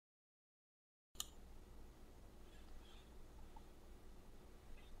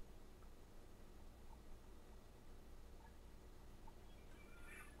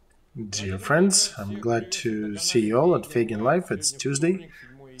Dear friends, I'm glad to see you all at Feygin Live. It's Tuesday,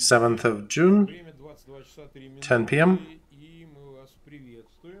 7th of June, 10 p.m.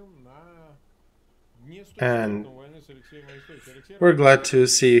 And we're glad to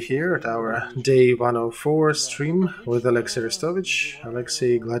see you here at our day 104 stream with Olexiy Arestovych.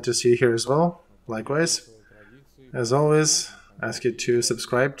 Olexiy, glad to see you here as well. Likewise, as always, ask you to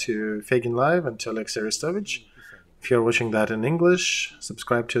subscribe to Feygin Live and to Olexiy Arestovych. If you're watching that in English,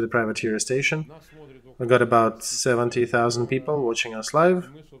 subscribe to the privateer station. We've got about 70,000 people watching us live.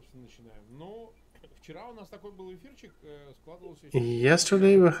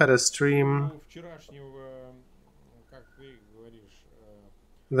 Yesterday we had a stream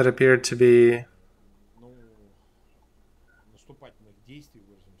that appeared to be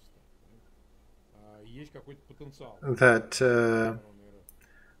that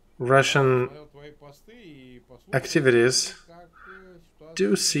Russian activities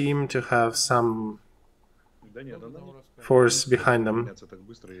do seem to have some force behind them,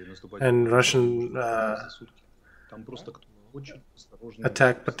 and Russian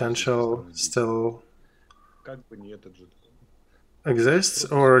attack potential still exists,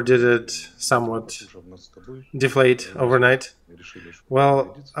 or did it somewhat deflate overnight?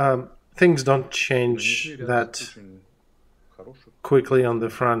 Well, things don't change that quickly on the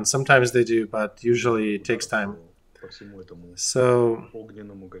front. Sometimes they do, but usually it takes time. So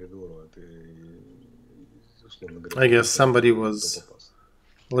I guess somebody was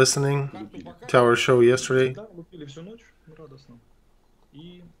listening to our show yesterday,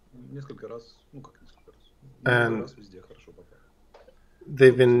 and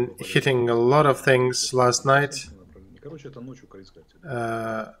they've been hitting a lot of things last night.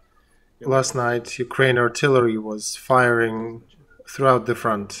 Last night, Ukraine artillery was firing throughout the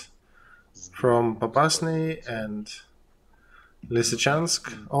front, from Popasny and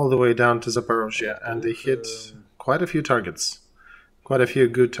Lysychansk all the way down to Zaporozhye, and they hit quite a few targets, quite a few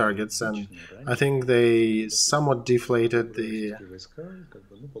good targets, and I think they somewhat deflated the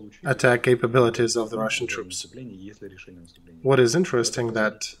attack capabilities of the Russian troops. What is interesting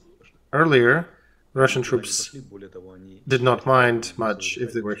that earlier Russian troops did not mind much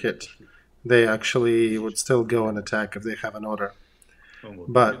if they were hit. They actually would still go and attack if they have an order.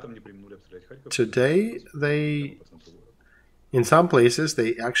 But today, in some places,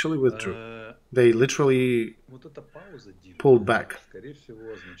 they actually withdrew. They literally pulled back.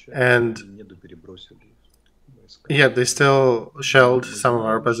 And yet they still shelled some of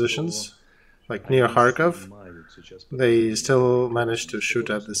our positions, like near Kharkov. They still managed to shoot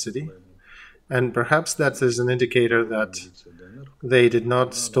at the city. And perhaps that is an indicator that they did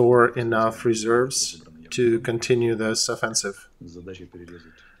not store enough reserves to continue this offensive.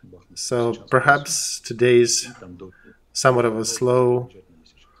 So perhaps today's somewhat of a slow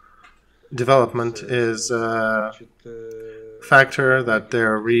development is a factor that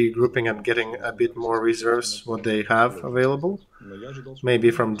they're regrouping and getting a bit more reserves, what they have available,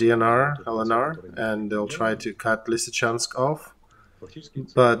 maybe from DNR, LNR, and they'll try to cut Lysychansk off.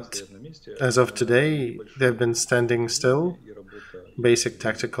 But as of today, they've been standing still, basic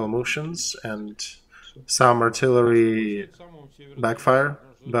tactical motions and some artillery backfire,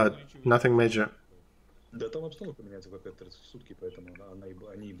 but nothing major.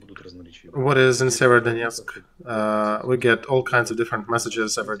 What is in Severodonetsk? We get all kinds of different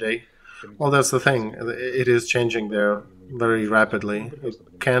messages every day. Well, that's the thing. It is changing there very rapidly.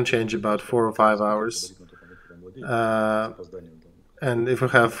 It can change about 4 or 5 hours. And if we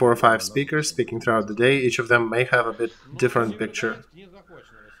have 4 or 5 speakers speaking throughout the day, each of them may have a bit different picture.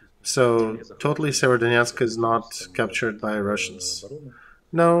 So, totally Severodonetsk is not captured by Russians.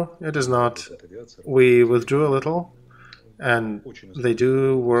 No, it is not. We withdrew a little, and they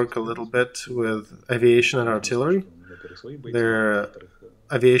do work a little bit with aviation and artillery. Their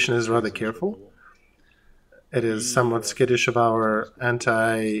aviation is rather careful. It is somewhat skittish of our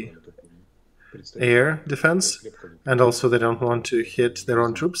anti-air defense, and also they don't want to hit their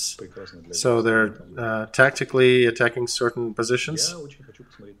own troops, so they're tactically attacking certain positions,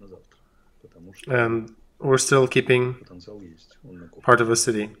 and we're still keeping part of a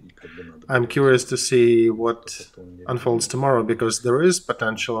city. I'm curious to see what unfolds tomorrow, because there is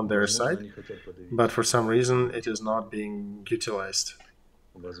potential on their side, but for some reason it is not being utilized.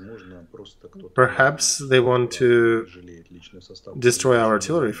 Perhaps they want to destroy our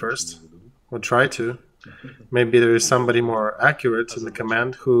artillery first, or try to. Maybe there is somebody more accurate in the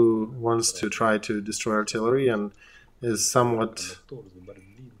command who wants to try to destroy artillery and is somewhat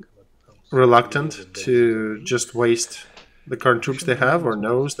reluctant to just waste the current troops they have, or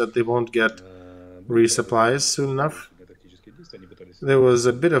knows that they won't get resupplies soon enough. There was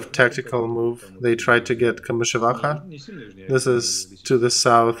a bit of tactical move. They tried to get Kamyshevacha. This is to the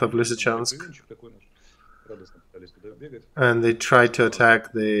south of Lysychansk. And they tried to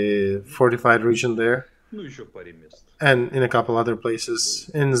attack the fortified region there. And in a couple other places.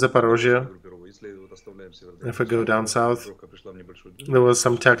 In Zaporozhye, if we go down south, there was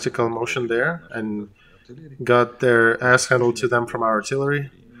some tactical motion there and got their ass handled to them from our artillery.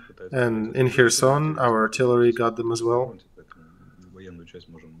 And in Kherson, our artillery got them as well.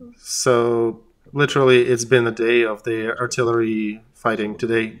 So literally it's been a day of the artillery fighting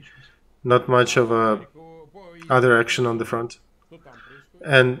today. Not much of a other action on the front.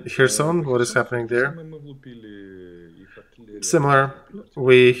 And Kherson, what is happening there? Similar.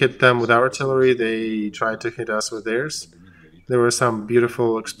 We hit them with our artillery. They tried to hit us with theirs. There were some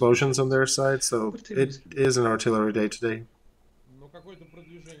beautiful explosions on their side, so it is an artillery day today.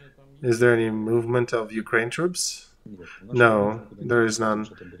 Is there any movement of Ukraine troops? No, there is none.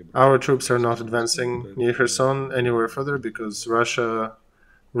 Our troops are not advancing near Kherson anywhere further because Russia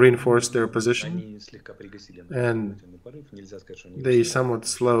reinforced their position and they somewhat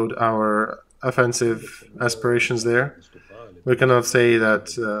slowed our offensive aspirations there. We cannot say that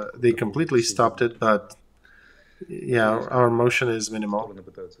they completely stopped it, but yeah, our motion is minimal.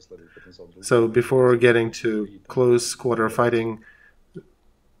 So before getting to close quarter fighting,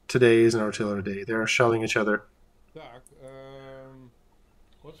 today is an artillery day. They're shelling each other.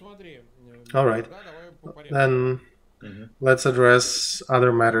 All right, then let's address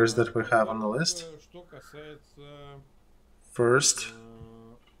other matters that we have on the list. First,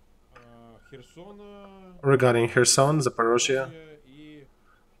 regarding Kherson, Zaporozhye,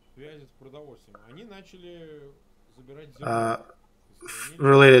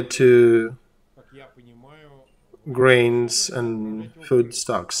 related to grains and food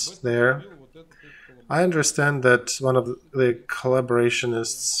stocks there. I understand that one of the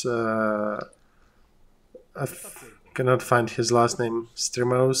collaborationists, I cannot find his last name,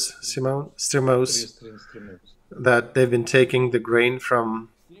 Strimos, that they've been taking the grain from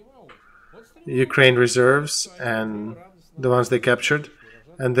Ukraine reserves and the ones they captured,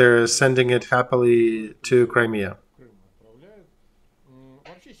 and they're sending it happily to Crimea.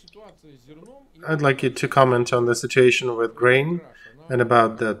 I'd like you to comment on the situation with grain and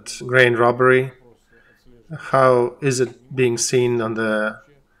about that grain robbery. How is it being seen on the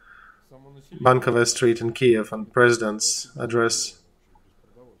Bankova Street in Kiev on the President's address?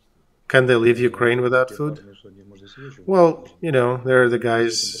 Can they leave Ukraine without food? Well, you know, they're the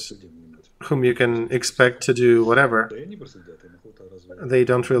guys whom you can expect to do whatever. They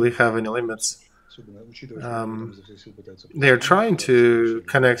don't really have any limits. They're trying to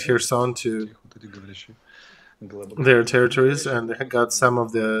connect Kherson to their territories, and they got some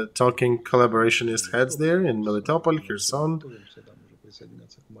of the talking collaborationist heads there in Melitopol, Kherson,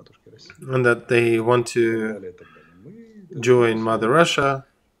 and that they want to join Mother Russia.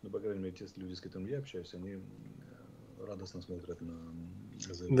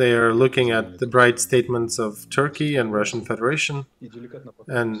 They are looking at the bright statements of Turkey and Russian Federation,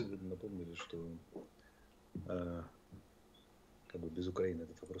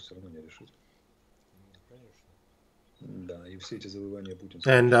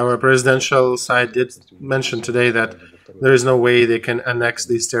 and our presidential side did mention today that there is no way they can annex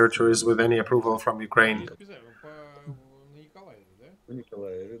these territories with any approval from Ukraine.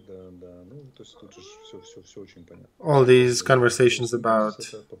 All these conversations about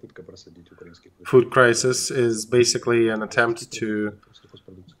food crisis is basically an attempt to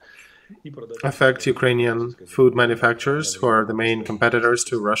affect Ukrainian food manufacturers, who are the main competitors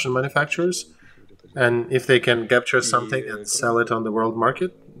to Russian manufacturers. And if they can capture something and sell it on the world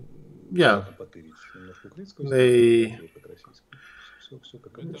market, yeah, they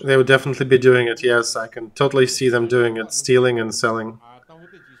would definitely be doing it. Yes, I can totally see them doing it, stealing and selling.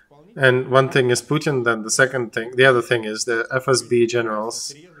 And one thing is Putin, then the other thing is the FSB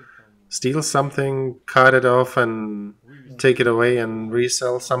generals steal something, cut it off and take it away and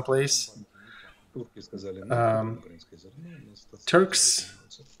resell someplace.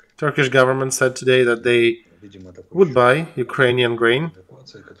 Turkish government said today that they would buy Ukrainian grain,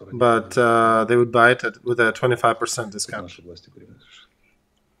 but they would buy it with a 25% discount.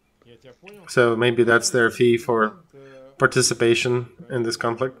 So maybe that's their fee for participation in this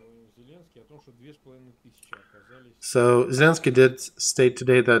conflict. So Zelensky did state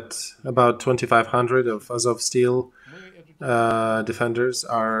today that about 2,500 of Azov Steel defenders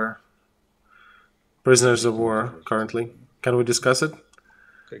are prisoners of war currently. Can we discuss it?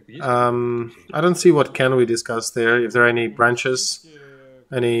 I don't see what can we discuss there. If there are any branches,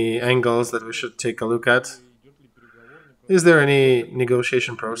 any angles that we should take a look at. Is there any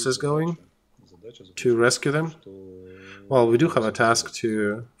negotiation process going to rescue them? Well, we do have a task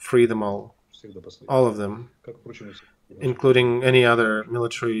to free them all of them, including any other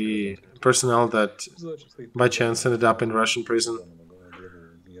military personnel that by chance ended up in Russian prison.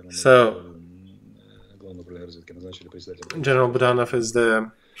 So, General Budanov is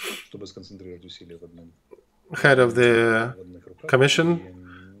the head of the commission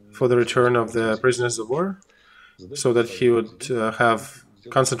for the return of the prisoners of war, so that he would have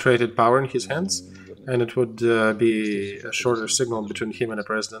concentrated power in his hands, and it would be a shorter signal between him and the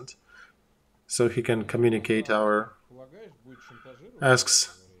president, so he can communicate our asks.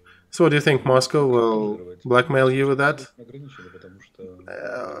 So what do you think, Moscow will blackmail you with that?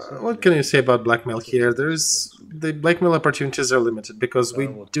 What can you say about blackmail here? The blackmail opportunities are limited, because we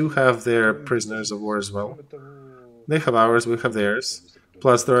do have their prisoners of war as well. They have ours, we have theirs.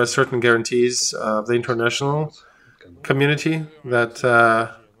 Plus, there are certain guarantees of the international community that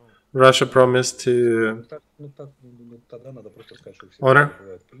Russia promised to honor.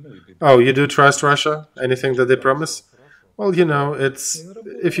 Oh, you do trust Russia? Anything that they promise? Well, you know,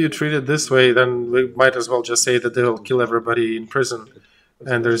 if you treat it this way, then we might as well just say that they'll kill everybody in prison,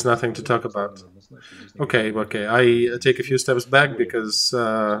 and there's nothing to talk about. Okay, I take a few steps back, because,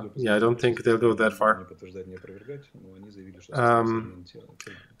 I don't think they'll go that far.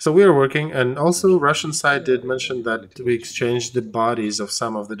 So we are working, and also Russian side did mention that we exchanged the bodies of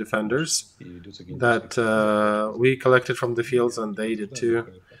some of the defenders that we collected from the fields, and they did too.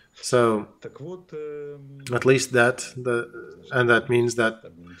 So at least that means that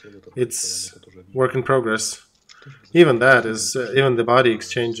it's work in progress. Even the body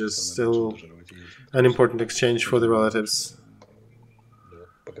exchange is still an important exchange for the relatives.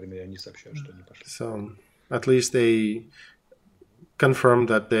 So at least they confirmed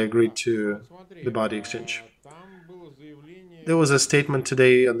that they agreed to the body exchange. There was a statement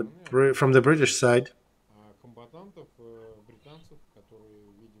today from the British side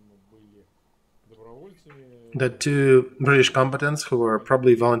that 2 British combatants who were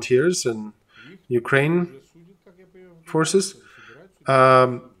probably volunteers in Ukraine forces,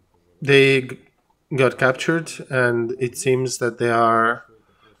 they got captured, and it seems that they are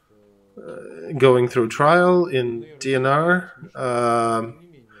going through trial in DNR,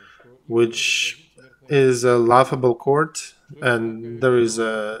 which is a laughable court, and there is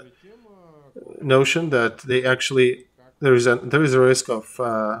a notion that they actually there is a risk of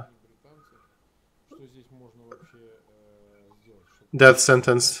death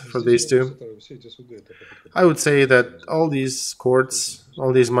sentence for these two. I would say that all these courts,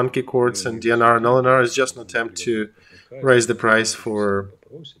 all these monkey courts and DNR and LNR is just an attempt to raise the price for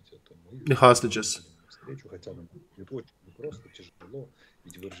the hostages.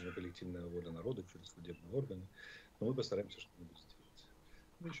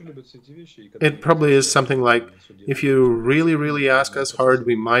 It probably is something like, if you really, really ask us hard,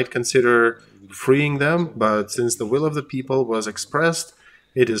 we might consider freeing them, but since the will of the people was expressed,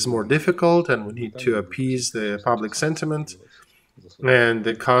 it is more difficult, and we need to appease the public sentiment, and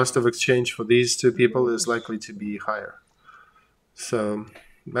the cost of exchange for these 2 people is likely to be higher. So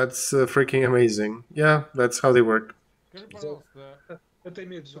that's freaking amazing. Yeah, that's how they work.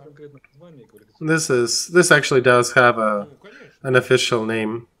 This actually does have an official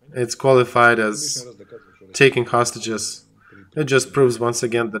name. It's qualified as taking hostages. It just proves once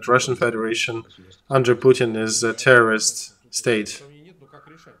again that Russian Federation under Putin is a terrorist state.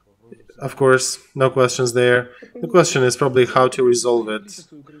 Of course, no questions there. The question is probably how to resolve it.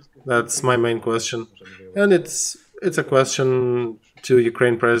 That's my main question. And it's a question to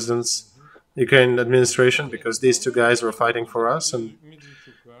Ukraine presidents, Ukraine administration, because these 2 guys were fighting for us, and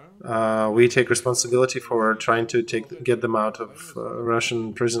we take responsibility for trying to get them out of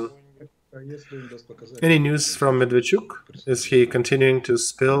Russian prison. Any news from Medvedchuk? Is he continuing to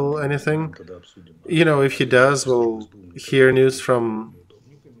spill anything? You know, if he does, we'll hear news from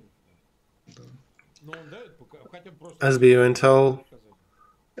SBU Intel.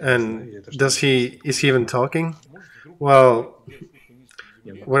 And is he even talking? Well,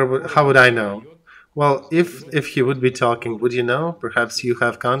 how would I know? Well, if he would be talking, would you know? Perhaps you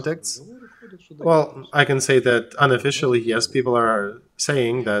have contacts? Well, I can say that unofficially, yes, people are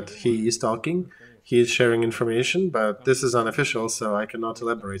saying that he is talking, he is sharing information, but this is unofficial, so I cannot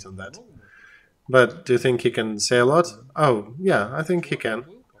elaborate on that. But do you think he can say a lot? Oh, yeah, I think he can.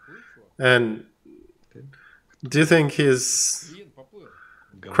 And do you think he's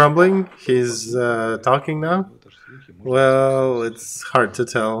crumbling? He's talking now? Well, it's hard to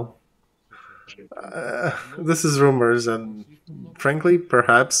tell. This is rumors, and frankly,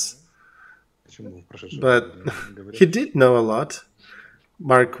 perhaps But he did know a lot.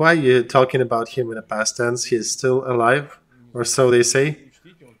 Mark, why are you talking about him in the past tense? He is still alive, or so they say.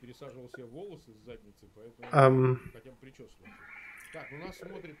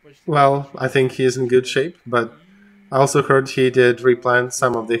 Well, I think he is in good shape, but I also heard he did replant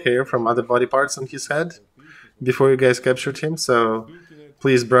some of the hair from other body parts on his head before you guys captured him, so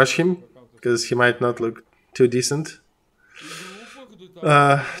please brush him, because he might not look too decent.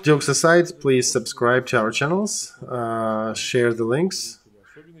 Jokes aside, please subscribe to our channels, share the links,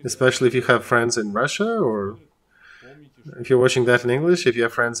 especially if you have friends in Russia, or if you're watching that in English, if you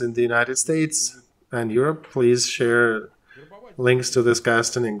have friends in the United States and Europe, please share links to this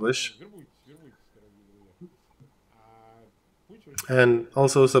cast in English. And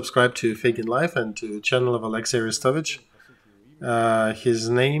also subscribe to Feygin Life and to the channel of Olexiy Arestovych. His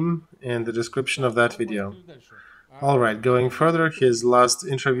name in the description of that video. Alright, going further, his last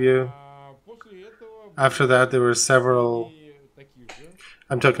interview. After that, there were several...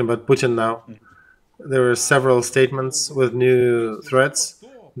 I'm talking about Putin now. There were several statements with new threats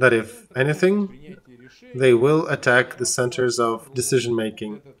that, if anything, they will attack the centers of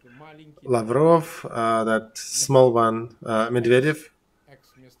decision-making. Lavrov, that small one, Medvedev,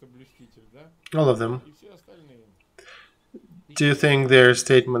 all of them. Do you think their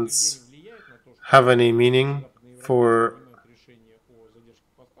statements have any meaning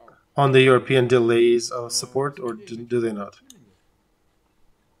on the European delays of support, or do they not?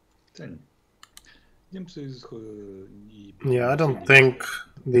 Yeah, I don't think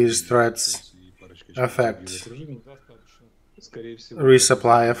these threats affect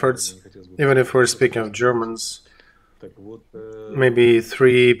resupply efforts. Even if we're speaking of Germans, maybe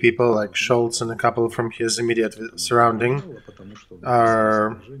 3 people like Scholz and a couple from his immediate surrounding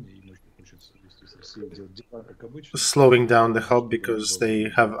are slowing down the help because they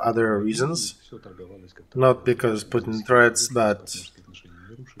have other reasons, not because Putin threats, but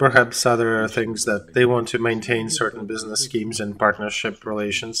perhaps other things that they want to maintain certain business schemes and partnership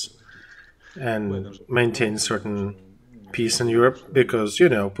relations and maintain certain peace in Europe, because, you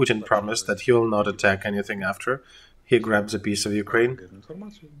know, Putin promised that he will not attack anything after he grabs a piece of Ukraine,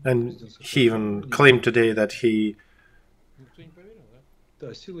 and he even claimed today that he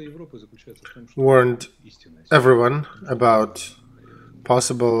warned everyone about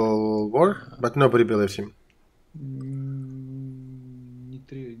possible war, but nobody believed him.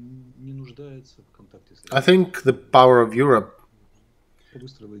 I think the power of Europe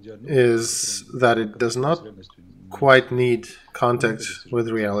is that it does not quite need contact with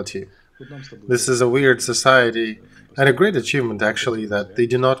reality. This is a weird society, and a great achievement actually, that they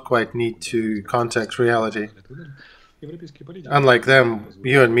do not quite need to contact reality. Unlike them,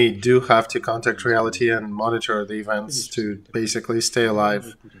 you and me do have to contact reality and monitor the events to basically stay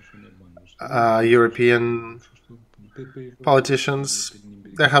alive. European politicians,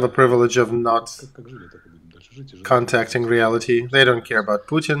 they have a privilege of not contacting reality. They don't care about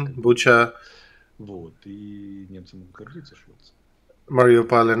Putin, Bucha,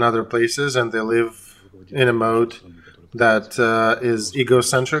 Mariupol and other places, and they live in a mode that is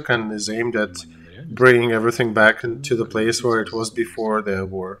egocentric and is aimed at bringing everything back to the place where it was before the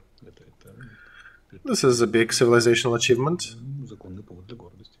war. This is a big civilizational achievement.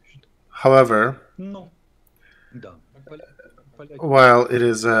 However, while it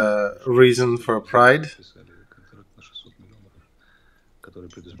is a reason for pride,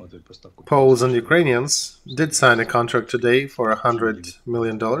 Poles and Ukrainians did sign a contract today for $100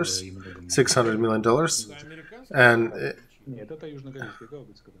 million, $600 million, and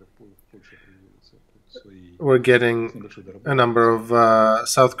we're getting a number of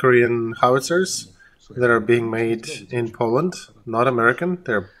South Korean howitzers that are being made in Poland, not American,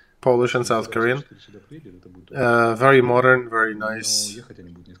 they're Polish and South Korean. Very modern, very nice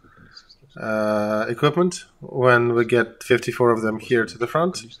equipment. When we get 54 of them here to the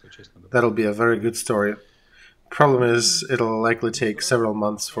front, that'll be a very good story. Problem is, it'll likely take several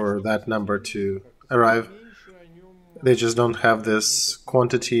months for that number to arrive. They just don't have this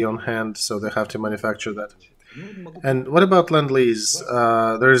quantity on hand, so they have to manufacture that. And what about Lend-Lease?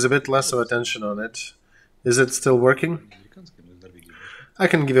 There is a bit less of attention on it. Is it still working? I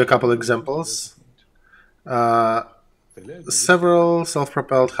can give you a couple examples. Several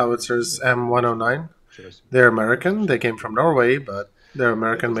self-propelled howitzers M109. They're American. They came from Norway, but they're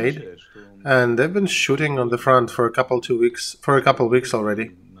American-made, and they've been shooting on the front for a couple weeks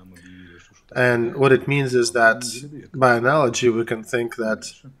already. And what it means is that, by analogy, we can think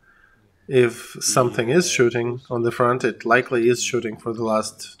that If something is shooting on the front, it likely is shooting for the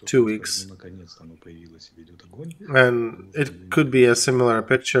last 2 weeks. And it could be a similar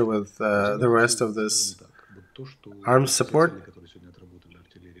picture with the rest of this arms support.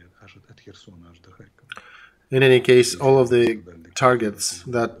 In any case, all of the targets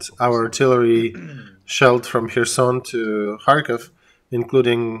that our artillery shelled from Kherson to Kharkiv,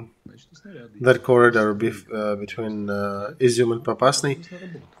 including that corridor between Izium and Popasny,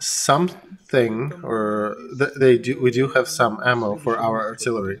 something, or we do have some ammo for our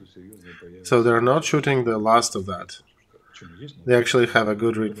artillery. So they're not shooting the last of that. They actually have a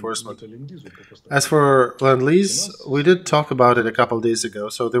good reinforcement. As for Lend-Lease, we did talk about it a couple days ago,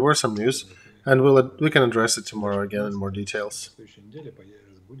 so there were some news, and we can address it tomorrow again in more details.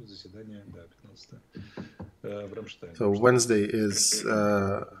 So Wednesday is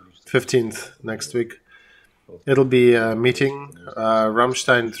 15th next week. It'll be a meeting,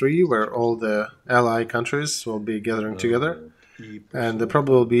 Ramstein 3, where all the ally countries will be gathering together. And there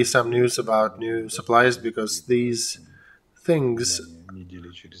probably will be some news about new supplies, because these things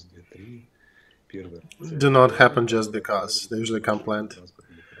do not happen just because. They usually come planned.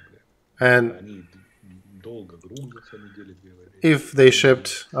 And if they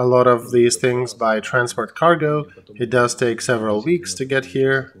shipped a lot of these things by transport cargo, it does take several weeks to get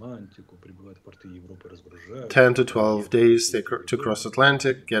here. 10 to 12 days to cross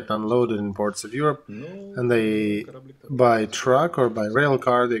Atlantic, get unloaded in ports of Europe, and they, by truck or by rail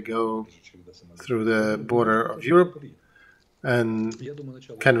car, they go through the border of Europe and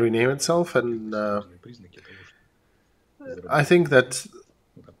can rename itself. And I think that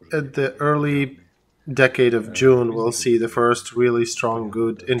at the early decade of June, we'll see the first really strong,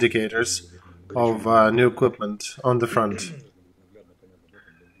 good indicators of new equipment on the front.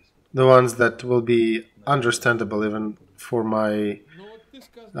 The ones that will be understandable even for my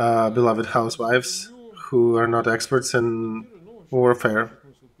beloved housewives who are not experts in warfare.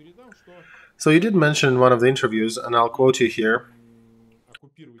 So you did mention in one of the interviews, and I'll quote you here,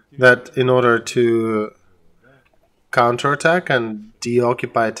 that in order to counterattack and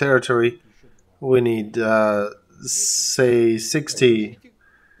deoccupy territory, we need, say, 60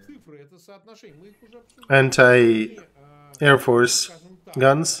 anti-Air Force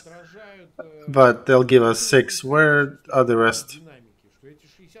guns, but they'll give us 6. Where are the rest?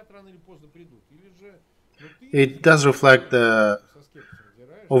 It does reflect the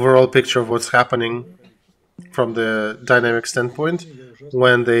overall picture of what's happening from the dynamic standpoint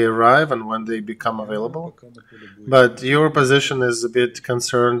when they arrive and when they become available. But your position is a bit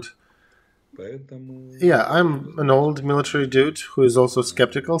concerned. Yeah, I'm an old military dude who is also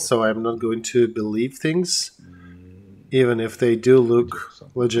skeptical, so I'm not going to believe things, even if they do look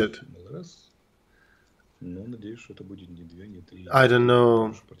legit. I don't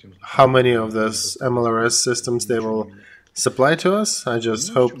know how many of those MLRS systems they will supply to us. I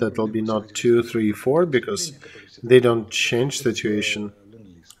just hope that there'll be not 2, 3, 4, because they don't change the situation.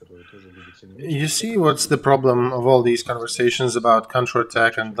 You see what's the problem of all these conversations about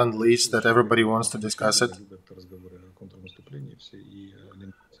counterattack and Lend-Lease, that everybody wants to discuss it?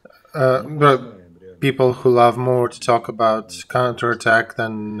 There are people who love more to talk about counterattack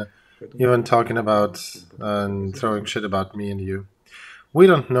than even talking about and throwing shit about me and you. We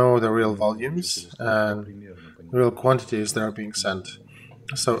don't know the real volumes and real quantities that are being sent.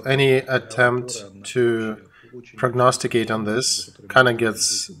 So any attempt to prognosticate on this kind of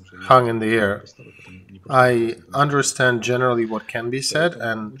gets hung in the air. I understand generally what can be said,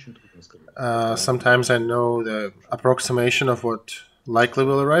 and sometimes I know the approximation of what likely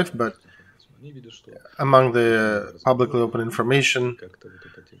will arrive, but among the publicly open information,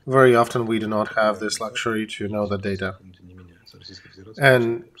 very often we do not have this luxury to know the data.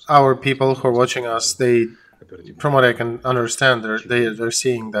 And our people who are watching us, they, from what I can understand, they're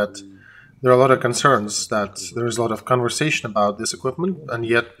seeing that there are a lot of concerns, that there is a lot of conversation about this equipment, and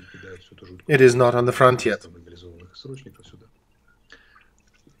yet it is not on the front yet.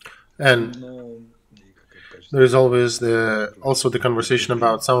 And there is always also the conversation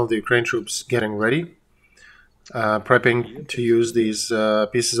about some of the Ukraine troops getting ready, prepping to use these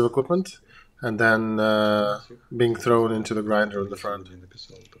pieces of equipment, and then being thrown into the grinder in the front.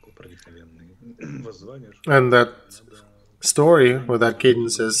 And that story, with that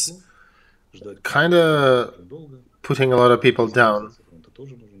cadence, is kind of putting a lot of people down.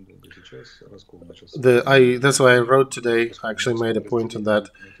 That's why I wrote today, I actually made a point on that.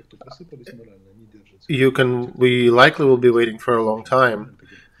 We likely will be waiting for a long time.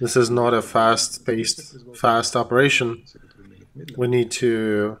 This is not a fast-paced, fast operation. We need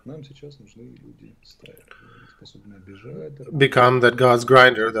to become that God's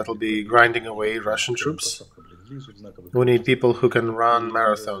grinder that will be grinding away Russian troops. We need people who can run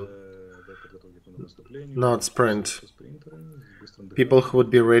marathon, not sprint. People who would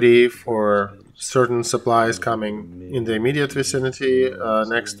be ready for certain supplies coming in the immediate vicinity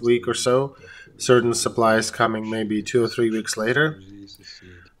next week or so, certain supplies coming maybe 2 or 3 weeks later.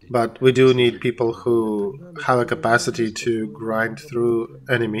 But we do need people who have a capacity to grind through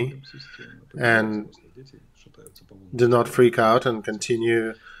enemy and do not freak out and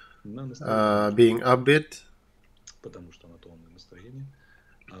continue being upbeat.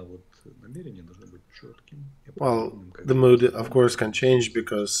 Well, the mood, of course, can change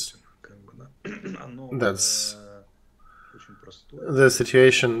because that's the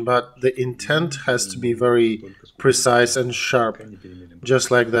situation, but the intent has to be very precise and sharp,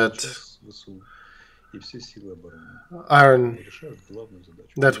 just like that iron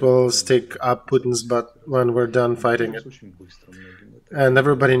that will stick up Putin's butt when we're done fighting it. And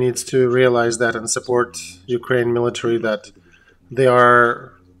everybody needs to realize that and support Ukraine military, that they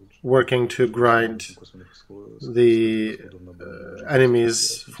are working to grind the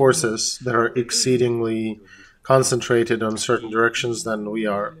enemy's forces that are exceedingly concentrated on certain directions than we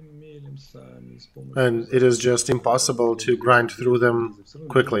are. And it is just impossible to grind through them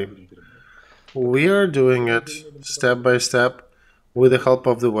quickly. We are doing it step by step with the help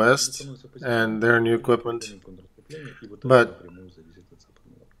of the West and their new equipment. But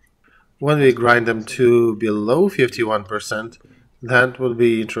when we grind them to below 51%, that would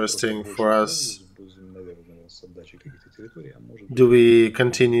be interesting for us. Do we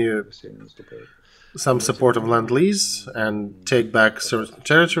continue some support of Lend-Lease and take back certain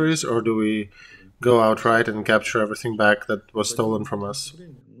territories, or do we go outright and capture everything back that was stolen from us?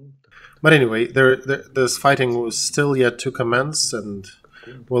 But anyway, this fighting was still yet to commence, and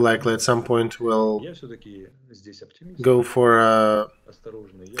we'll likely at some point will go for a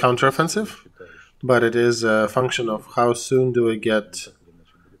counteroffensive, but it is a function of how soon do we get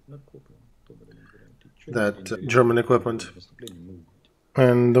that German equipment.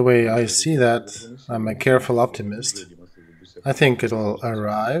 And the way I see that, I'm a careful optimist. I think it'll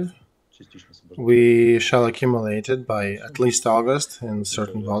arrive. We shall accumulate it by at least August in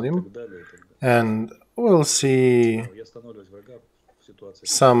certain volume, and we'll see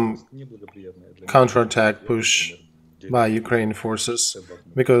some counterattack push by Ukraine forces,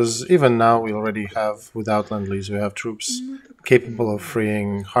 because even now we already have, without Lend-Lease, we have troops capable of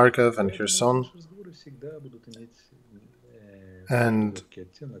freeing Kharkov and Kherson, and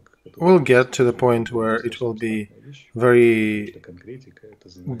we'll get to the point where it will be very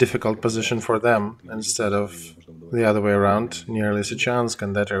difficult position for them instead of the other way around, near Lysychansk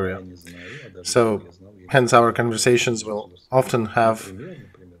and that area. So, hence our conversations will often have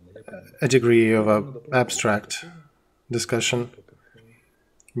a degree of an abstract discussion,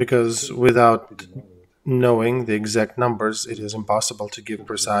 because without knowing the exact numbers, it is impossible to give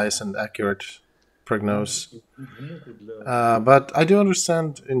precise and accurate prognosis. But I do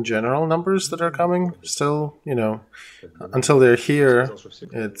understand in general numbers that are coming. Still, until they're here,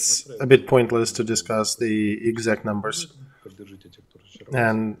 it's a bit pointless to discuss the exact numbers.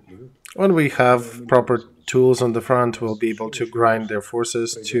 And when we have proper tools on the front, we'll be able to grind their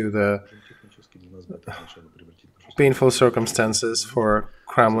forces to the painful circumstances for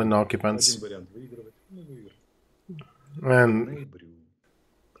Kremlin occupants. And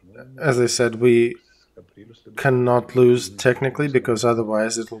as I said, we cannot lose technically, because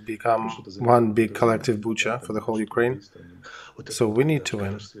otherwise it will become one big collective Bucha for the whole Ukraine. So we need to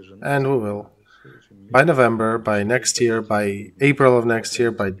win, and we will. By November, by next year, by April of next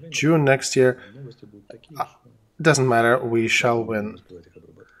year, by June next year, it doesn't matter, we shall win.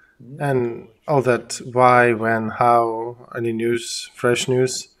 And all that why, when, how, any news, fresh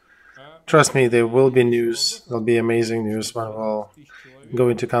news, trust me, there will be news. There'll be amazing news when we'll go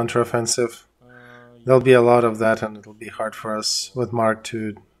into counteroffensive. There'll be a lot of that, and it'll be hard for us with Mark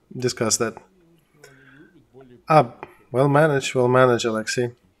to discuss that. Well managed,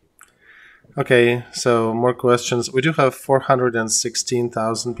 Olexiy. Okay, so more questions. We do have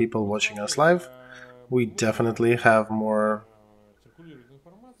 416,000 people watching us live. We definitely have more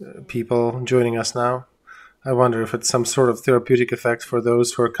people joining us now. I wonder if it's some sort of therapeutic effect for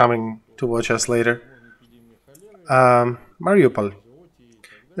those who are coming to watch us later. Mariupol.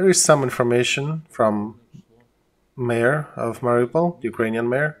 There is some information from mayor of Mariupol, Ukrainian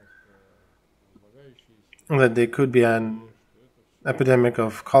mayor, that there could be an epidemic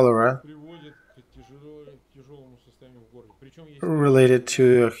of cholera related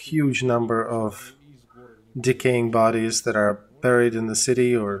to a huge number of decaying bodies that are buried in the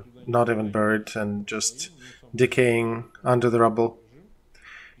city, or not even buried, and just decaying under the rubble.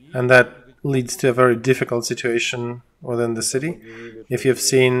 And that leads to a very difficult situation within the city. If you've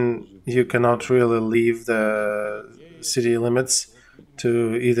seen, you cannot really leave the city limits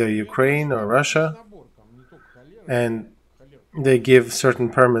to either Ukraine or Russia, and they give certain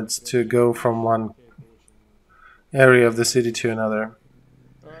permits to go from one area of the city to another.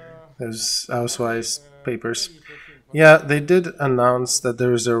 There's Ausweis papers. Yeah, they did announce that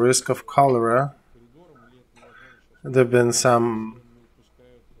there is a risk of cholera. There have been some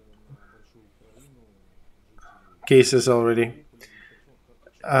cases already.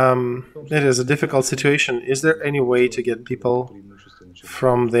 It is a difficult situation. Is there any way to get people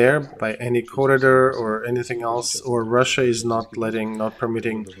from there by any corridor or anything else, or Russia is not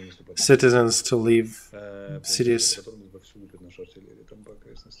permitting citizens to leave cities?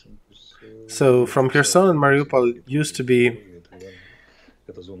 So from Kherson and Mariupol used to be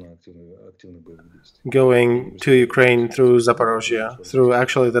going to Ukraine through Zaporozhye, through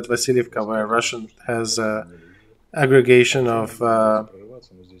actually that Vasilievka, where Russia has aggregation of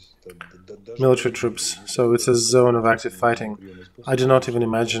military troops. So it's a zone of active fighting. I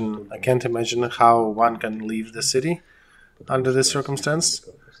can't imagine how one can leave the city under this circumstance,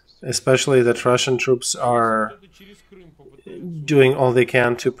 especially that Russian troops are doing all they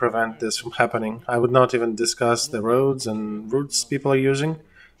can to prevent this from happening. I would not even discuss the roads and routes people are using,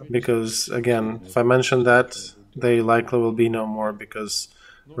 because, again, if I mention that, they likely will be no more, because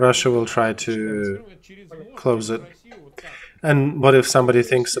Russia will try to close it. And what if somebody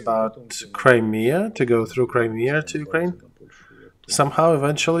thinks about Crimea, to go through Crimea to Ukraine? Somehow,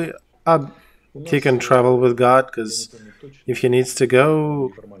 eventually, he can travel with God, because if he needs to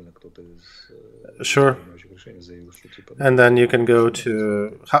go, sure. And then you can go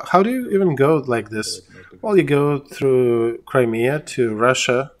to... How do you even go like this? Well, you go through Crimea to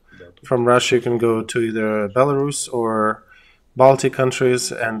Russia. From Russia, you can go to either Belarus or Baltic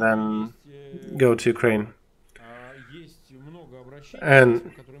countries, and then go to Ukraine.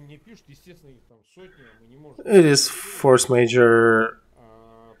 And it is force majeure.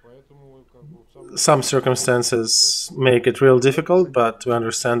 Some circumstances make it real difficult, but we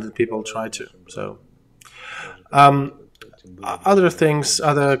understand that people try to. So, other things,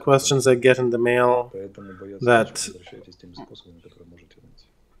 other questions I get in the mail that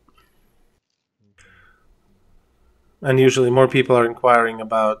and usually more people are inquiring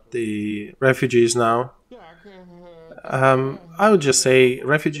about the refugees now. I would just say,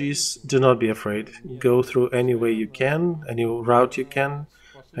 refugees, do not be afraid. Go through any way you can, any route you can,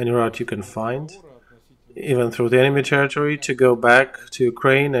 any route you can find, even through the enemy territory, to go back to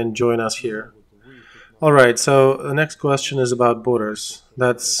Ukraine and join us here. All right, so the next question is about borders.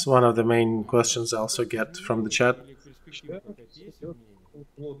 That's one of the main questions I also get from the chat.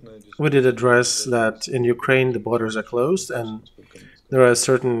 We did address that in Ukraine the borders are closed, and there are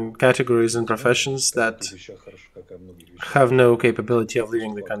certain categories and professions that have no capability of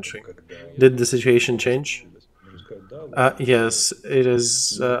leaving the country. Did the situation change? Yes, it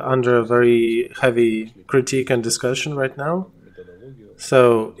is under a very heavy critique and discussion right now.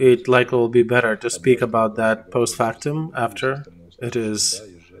 So it likely will be better to speak about that post factum, after it is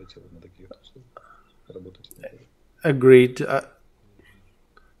agreed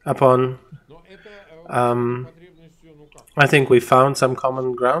upon. I think we found some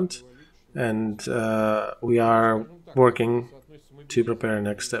common ground, and we are working to prepare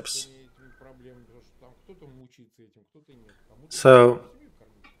next steps. So,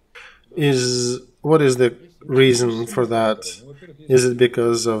 what is the reason for that? Is it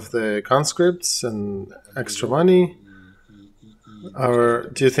because of the conscripts and extra money? Or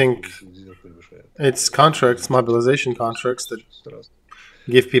do you think it's contracts, mobilization contracts, that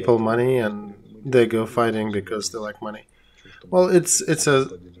give people money and they go fighting because they like money? Well, it's a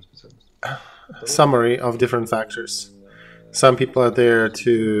summary of different factors. Some people are there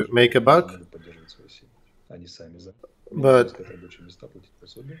to make a buck, but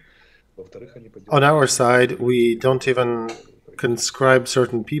on our side, we don't even conscribe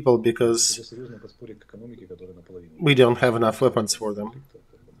certain people because we don't have enough weapons for them.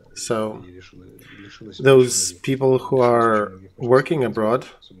 So those people who are working abroad,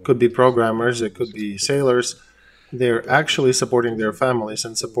 could be programmers, it could be sailors, they're actually supporting their families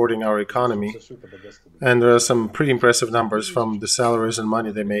and supporting our economy. And there are some pretty impressive numbers from the salaries and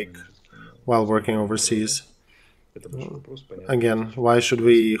money they make while working overseas. Again, why should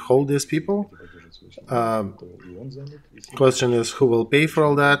we hold these people? Question is, who will pay for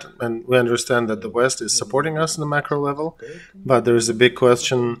all that? And we understand that the West is supporting us on the macro level, but there is a big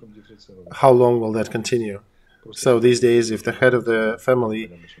question, how long will that continue? So these days, if the head of the family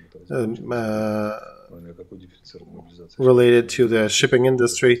related to the shipping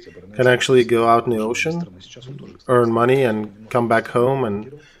industry can actually go out in the ocean, earn money, and come back home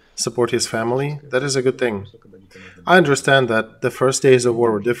and support his family, that is a good thing. I understand that the first days of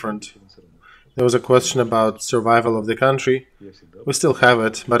war were different. There was a question about survival of the country. We still have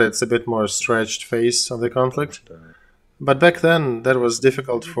it, but it's a bit more stretched phase of the conflict. But back then, that was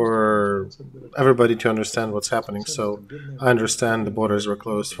difficult for everybody to understand what's happening, so I understand the borders were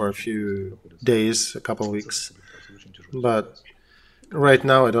closed for a few days, a couple of weeks. But right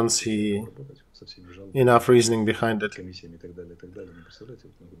now, I don't see enough reasoning behind it.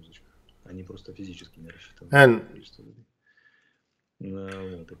 And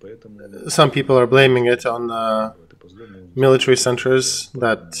some people are blaming it on military centers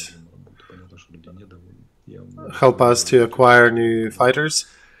that help us to acquire new fighters.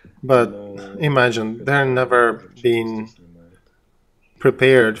 But imagine, they're never been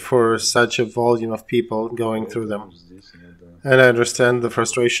prepared for such a volume of people going through them. And I understand the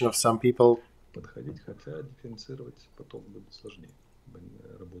frustration of some people.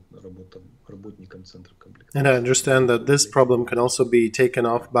 And I understand that this problem can also be taken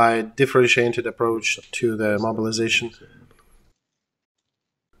off by a differentiated approach to the mobilization.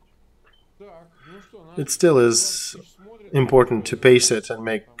 It still is important to pace it and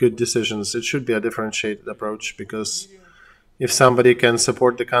make good decisions. It should be a differentiated approach, because if somebody can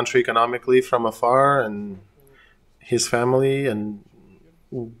support the country economically from afar and his family, and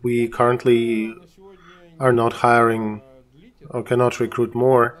we currently are not hiring or cannot recruit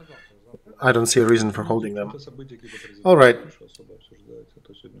more, I don't see a reason for holding them. All right.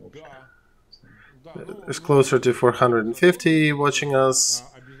 It's closer to 450 watching us.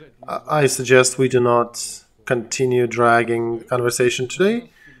 I suggest we do not continue dragging the conversation today,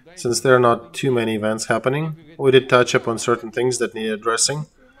 since there are not too many events happening. We did touch upon certain things that need addressing,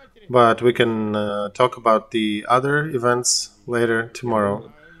 but we can talk about the other events later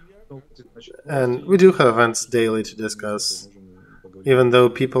tomorrow. And we do have events daily to discuss. Even though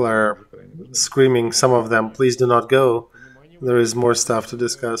people are screaming, some of them, please do not go, there is more stuff to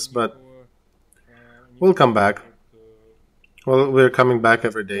discuss, but we'll come back. Well, we're coming back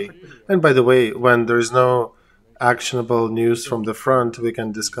every day. And by the way, when there is no actionable news from the front, we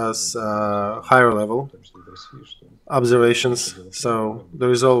can discuss higher level observations. So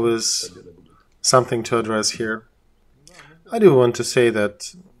there is always something to address here. I do want to say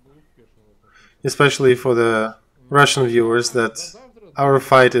that, especially for the Russian viewers, that our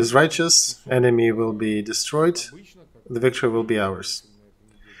fight is righteous, enemy will be destroyed, the victory will be ours.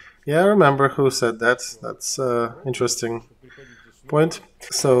 Yeah, I remember who said that. That's an interesting point.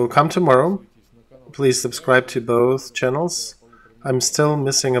 So come tomorrow. Please subscribe to both channels. I'm still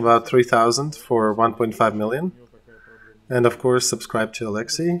missing about 3,000 for 1.5 million. And of course, subscribe to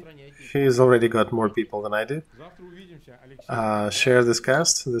Olexiy. He's already got more people than I do. Share this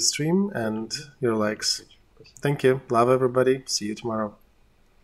cast, this stream, and your likes. Thank you. Love everybody. See you tomorrow.